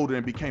and got older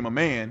and became a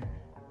man,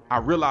 I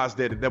realized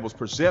that there was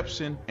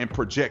perception and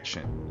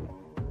projection.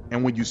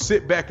 And when you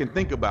sit back and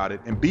think about it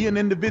and be an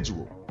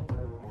individual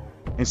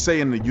and say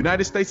in the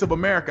United States of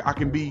America, I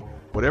can be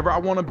whatever I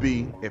want to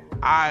be if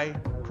I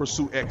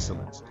pursue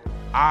excellence.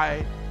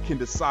 I can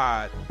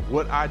decide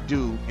what I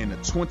do in the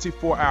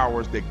 24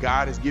 hours that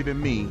God has given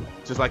me,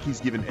 just like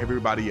he's given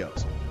everybody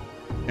else.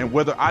 And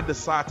whether I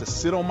decide to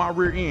sit on my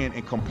rear end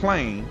and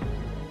complain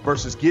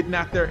versus getting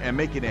out there and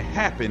making it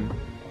happen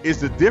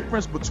is the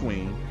difference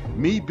between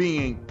me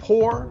being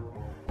poor,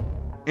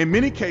 in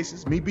many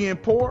cases, me being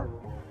poor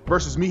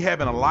versus me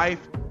having a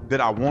life that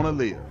I want to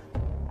live.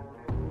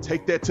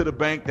 Take that to the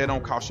bank. That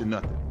don't cost you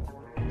nothing.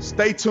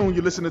 Stay tuned.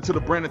 You're listening to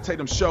the Brandon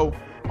Tatum Show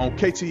on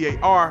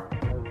KTAR.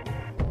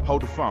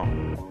 Hold the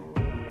phone.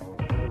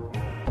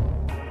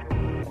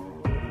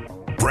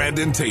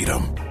 Brandon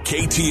Tatum,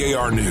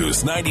 KTAR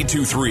News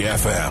 92.3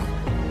 FM.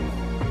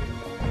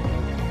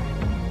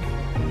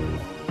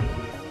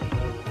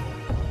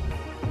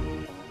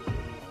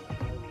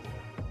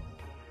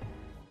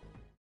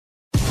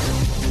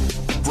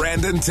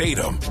 Brandon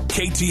Tatum,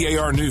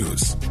 KTAR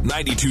News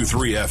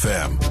 92.3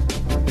 FM.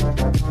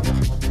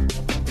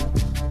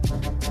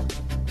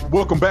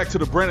 Welcome back to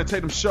the Brandon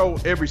Tatum Show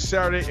every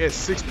Saturday at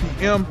 6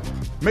 p.m.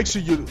 Make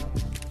sure you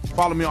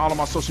follow me on all of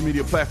my social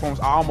media platforms.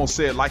 I almost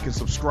said like and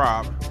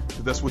subscribe.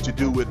 That's what you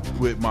do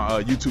with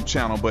my YouTube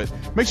channel. But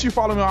make sure you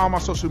follow me on all my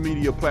social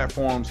media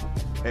platforms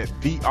at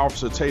The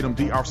Officer Tatum,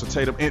 The Officer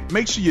Tatum. And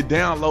make sure you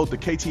download the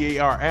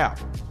KTAR app.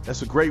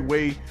 That's a great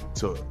way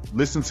to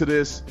listen to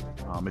this.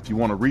 If you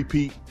want to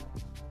repeat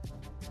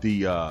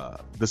the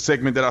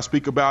segment that I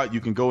speak about,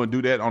 you can go and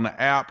do that on the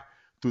app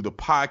through the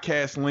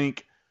podcast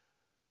link.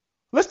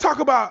 Let's talk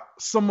about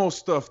some more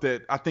stuff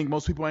that I think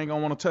most people ain't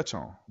going to want to touch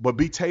on. But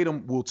B.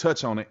 Tatum will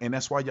touch on it, and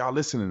that's why y'all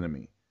listening to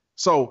me.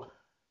 So,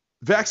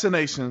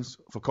 vaccinations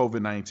for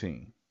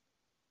COVID-19.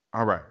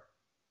 All right.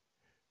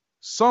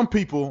 Some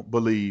people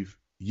believe,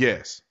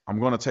 yes, I'm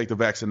going to take the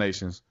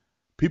vaccinations.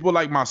 People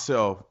like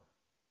myself,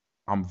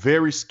 I'm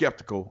very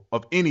skeptical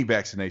of any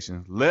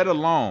vaccination, let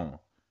alone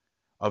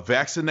a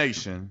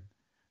vaccination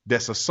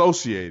that's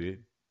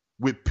associated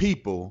with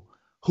people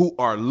who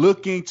are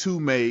looking to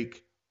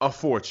make a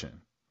fortune.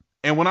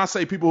 And when I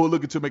say people who are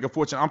looking to make a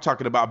fortune, I'm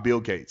talking about Bill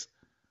Gates.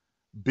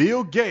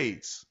 Bill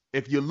Gates,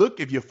 if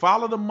you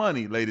follow the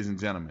money, ladies and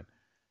gentlemen,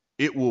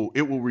 it will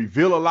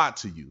reveal a lot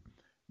to you.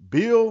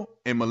 Bill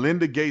and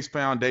Melinda Gates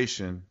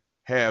Foundation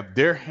have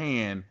their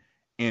hand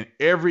in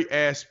every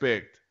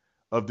aspect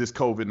of this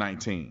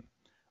COVID-19.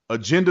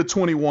 Agenda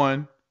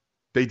 21,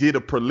 they did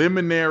a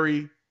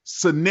preliminary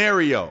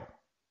scenario.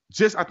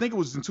 I think it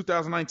was in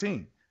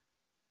 2019,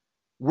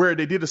 where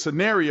they did a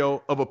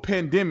scenario of a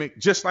pandemic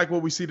just like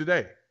what we see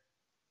today.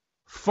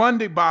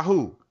 Funded by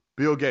who?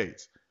 Bill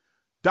Gates.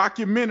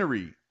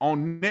 Documentary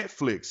on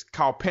Netflix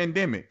called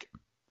Pandemic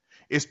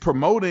is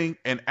promoting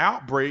an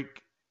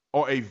outbreak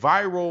or a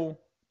viral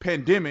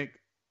pandemic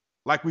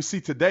like we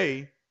see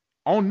today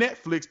on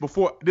Netflix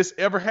before this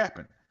ever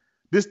happened.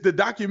 The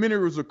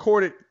documentary was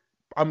recorded,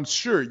 I'm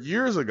sure,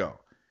 years ago.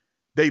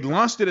 They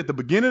launched it at the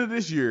beginning of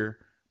this year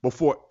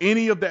before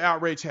any of the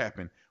outrage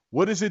happened.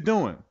 What is it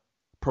doing?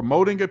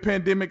 Promoting a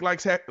pandemic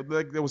like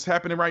that was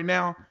happening right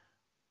now.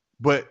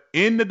 But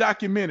in the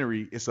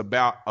documentary, it's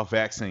about a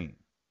vaccine.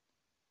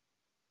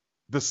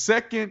 The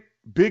second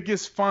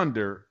biggest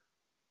funder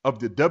of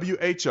the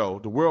WHO,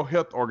 the World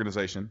Health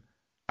Organization,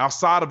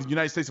 outside of the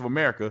United States of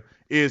America,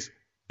 is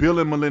Bill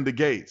and Melinda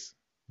Gates,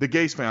 the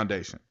Gates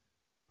Foundation,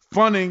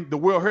 funding the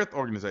World Health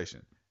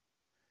Organization.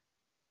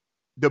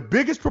 The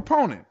biggest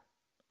proponent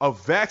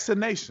of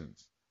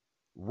vaccinations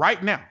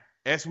right now,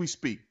 as we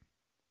speak,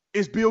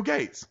 is Bill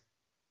Gates.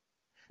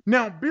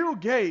 Now, Bill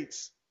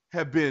Gates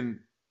have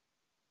been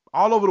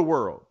all over the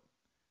world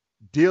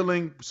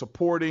dealing,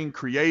 supporting,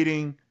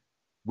 creating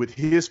with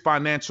his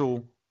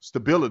financial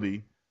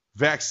stability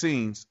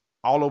vaccines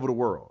all over the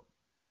world.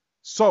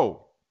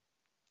 So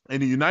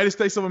in the United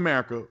States of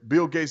America,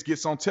 Bill Gates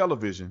gets on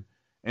television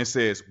and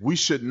says, we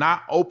should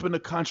not open the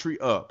country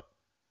up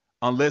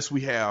unless we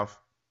have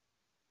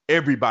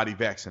everybody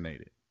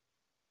vaccinated.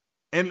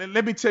 And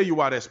let me tell you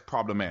why that's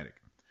problematic.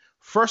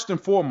 First and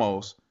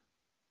foremost,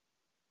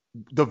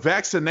 the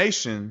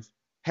vaccinations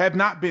have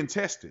not been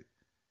tested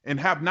and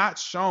have not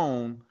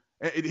shown,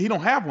 he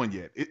don't have one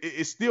yet.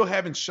 It still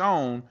haven't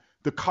shown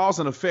the cause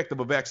and effect of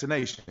a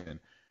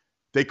vaccination.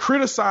 They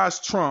criticize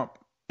Trump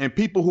and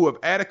people who have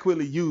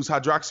adequately used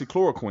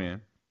hydroxychloroquine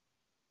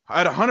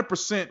at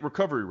 100%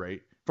 recovery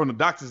rate from the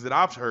doctors that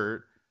I've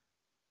heard,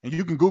 and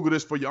you can Google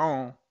this for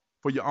your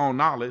own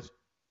knowledge.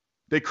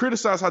 They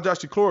criticize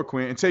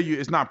hydroxychloroquine and tell you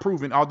it's not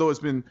proven, although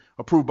it's been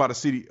approved by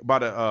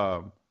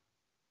the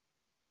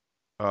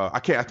I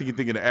think you're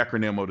thinking the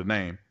acronym or the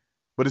name,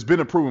 but it's been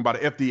approved by the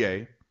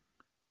FDA.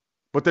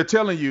 But they're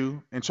telling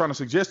you and trying to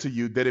suggest to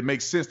you that it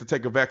makes sense to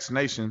take a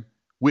vaccination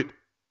with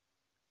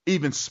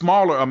even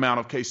smaller amount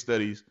of case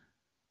studies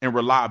and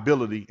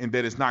reliability, and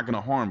that it's not going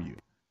to harm you.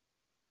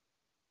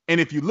 And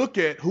if you look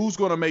at who's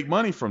going to make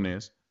money from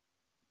this,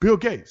 Bill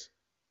Gates.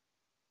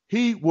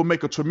 He will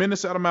make a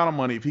tremendous amount of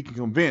money if he can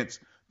convince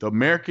the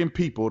American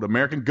people, the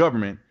American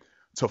government,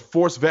 to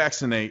force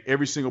vaccinate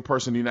every single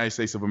person in the United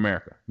States of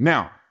America.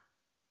 Now,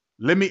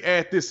 let me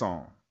add this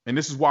on, and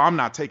this is why I'm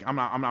not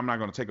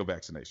going to take a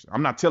vaccination.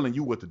 I'm not telling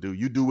you what to do.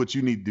 You do what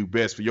you need to do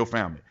best for your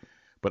family,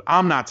 but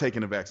I'm not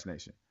taking a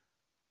vaccination.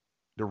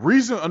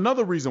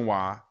 Another reason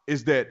why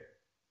is that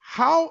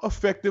how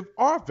effective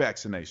are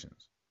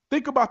vaccinations?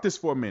 Think about this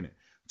for a minute.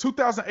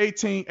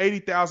 2018,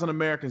 80,000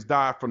 Americans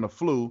died from the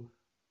flu,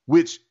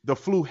 which the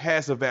flu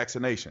has a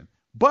vaccination.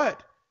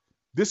 But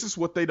this is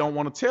what they don't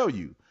want to tell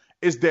you,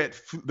 is that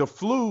the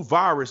flu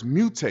virus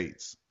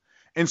mutates.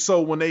 And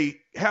so when they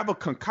have a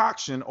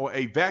concoction or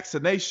a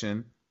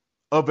vaccination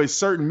of a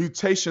certain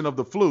mutation of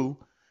the flu,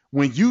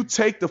 when you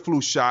take the flu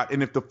shot,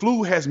 and if the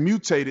flu has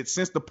mutated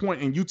since the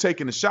point in you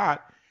taking the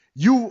shot,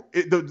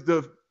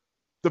 the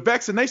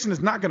vaccination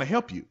is not going to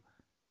help you.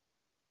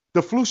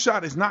 The flu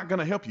shot is not going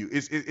to help you.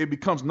 It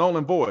becomes null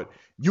and void.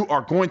 You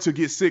are going to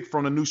get sick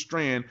from a new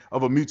strand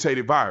of a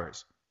mutated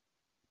virus,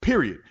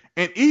 period.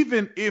 And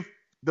even if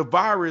the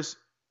virus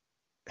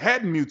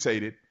hadn't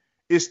mutated,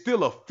 it's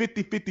still a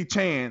 50-50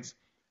 chance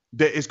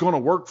that it's going to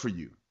work for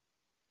you.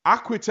 I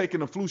quit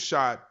taking the flu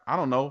shot, I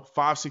don't know,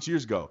 5-6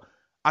 years ago.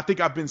 I think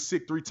I've been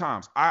sick 3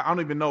 times. I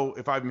don't even know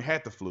if I even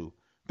had the flu.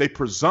 They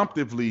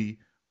presumptively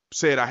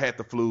said I had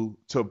the flu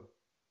to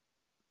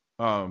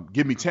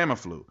give me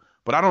Tamiflu,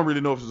 but I don't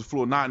really know if it was the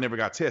flu or not. I never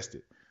got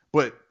tested.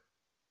 But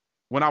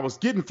when I was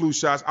getting flu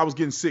shots, I was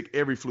getting sick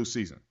every flu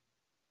season.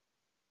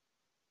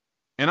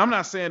 And I'm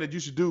not saying that you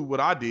should do what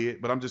I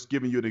did, but I'm just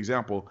giving you an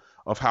example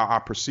of how I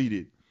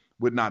proceeded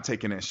with not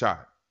taking that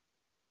shot.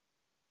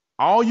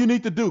 All you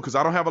need to do, because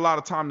I don't have a lot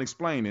of time to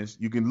explain this,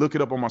 you can look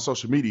it up on my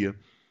social media,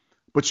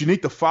 but you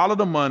need to follow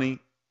the money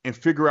and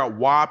figure out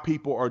why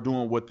people are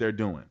doing what they're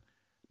doing.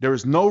 There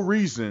is no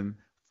reason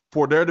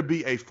for there to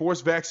be a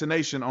forced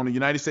vaccination on the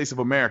United States of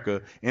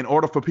America in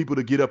order for people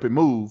to get up and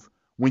move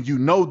when you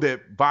know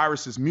that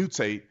viruses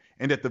mutate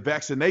and that the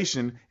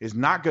vaccination is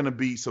not going to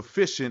be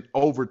sufficient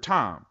over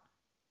time.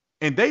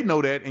 And they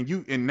know that,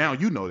 and now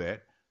you know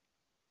that.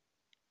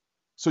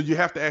 So you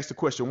have to ask the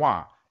question,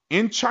 why?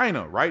 In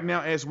China, right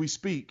now as we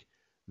speak,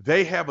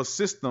 they have a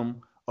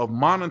system of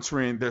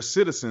monitoring their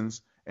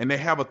citizens, and they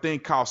have a thing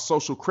called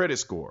social credit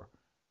score.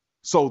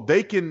 So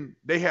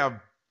they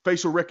have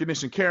facial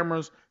recognition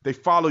cameras. They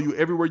follow you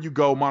everywhere you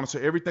go, monitor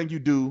everything you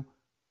do.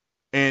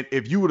 And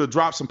if you were to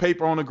drop some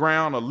paper on the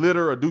ground or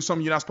litter or do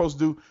something you're not supposed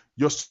to do,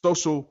 your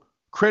social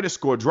credit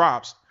score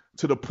drops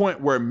to the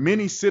point where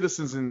many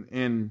citizens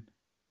in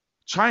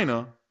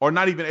China are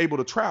not even able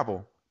to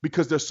travel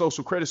because their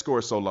social credit score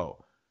is so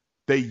low.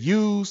 They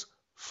use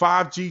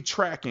 5G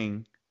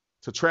tracking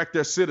to track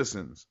their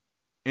citizens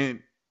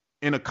in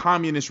a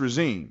communist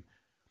regime.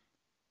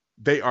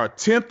 They are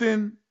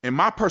attempting, in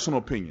my personal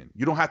opinion,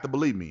 you don't have to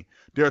believe me,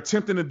 they're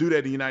attempting to do that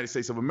in the United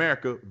States of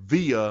America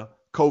via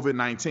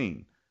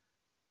COVID-19.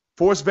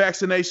 Forced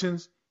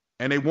vaccinations,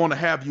 and they want to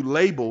have you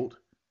labeled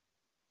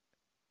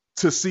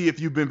to see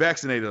if you've been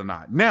vaccinated or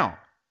not. Now,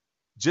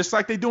 just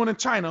like they're doing in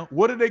China,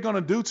 what are they going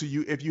to do to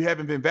you if you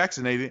haven't been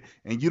vaccinated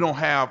and you don't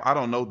have, I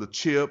don't know, the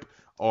chip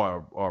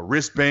or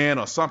wristband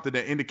or something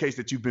that indicates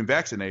that you've been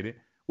vaccinated?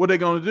 What are they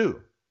going to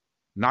do?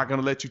 Not going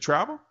to let you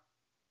travel?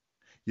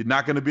 You're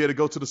not going to be able to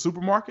go to the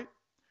supermarket?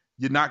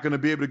 You're not going to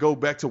be able to go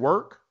back to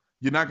work?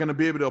 You're not going to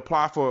be able to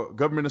apply for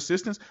government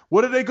assistance?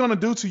 What are they going to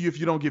do to you if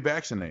you don't get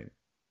vaccinated?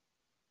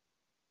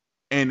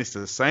 And it's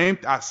the same.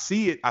 I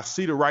see it. I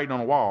see the writing on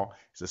the wall.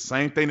 It's the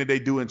same thing that they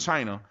do in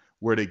China,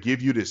 where they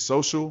give you this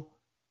social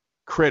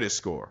credit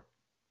score.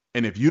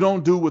 And if you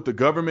don't do what the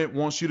government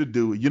wants you to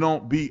do, you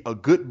don't be a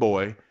good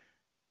boy,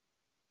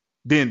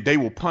 then they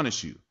will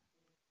punish you.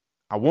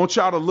 I want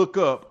y'all to look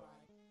up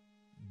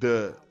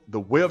the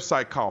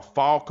website called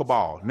Fall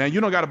Cabal. Now,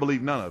 you don't got to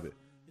believe none of it.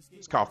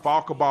 It's called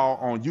Fall Cabal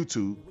on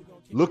YouTube.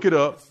 Look it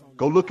up.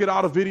 Go look at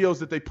all the videos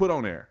that they put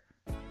on there.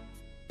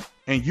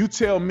 And you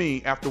tell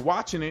me, after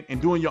watching it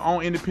and doing your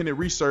own independent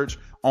research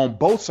on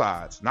both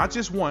sides, not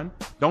just one,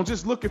 don't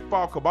just look at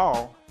Fall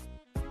Cabal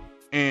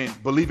and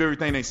believe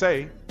everything they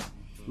say.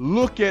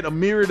 Look at a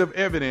myriad of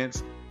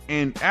evidence,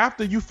 and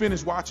after you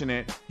finish watching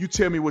it, you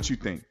tell me what you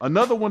think.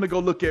 Another one to go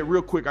look at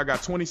real quick, I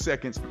got 20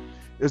 seconds,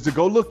 is to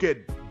go look at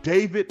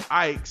David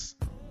Icke's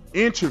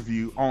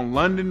interview on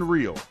London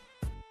Real.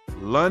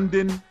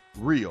 London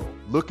Real.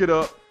 Look it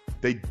up.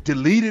 They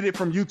deleted it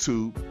from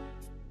YouTube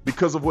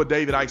because of what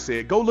David Icke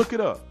said. Go look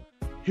it up.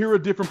 Hear a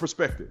different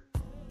perspective.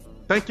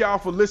 Thank y'all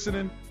for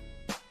listening.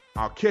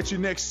 I'll catch you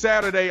next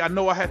Saturday. I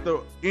know I had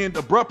to end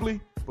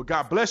abruptly, but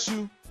God bless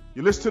you.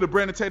 You listen to the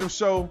Brandon Tatum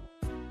Show.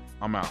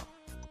 I'm out.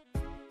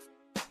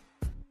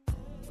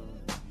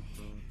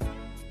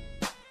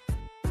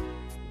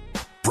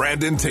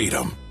 Brandon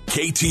Tatum,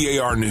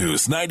 KTAR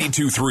News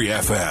 92.3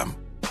 FM.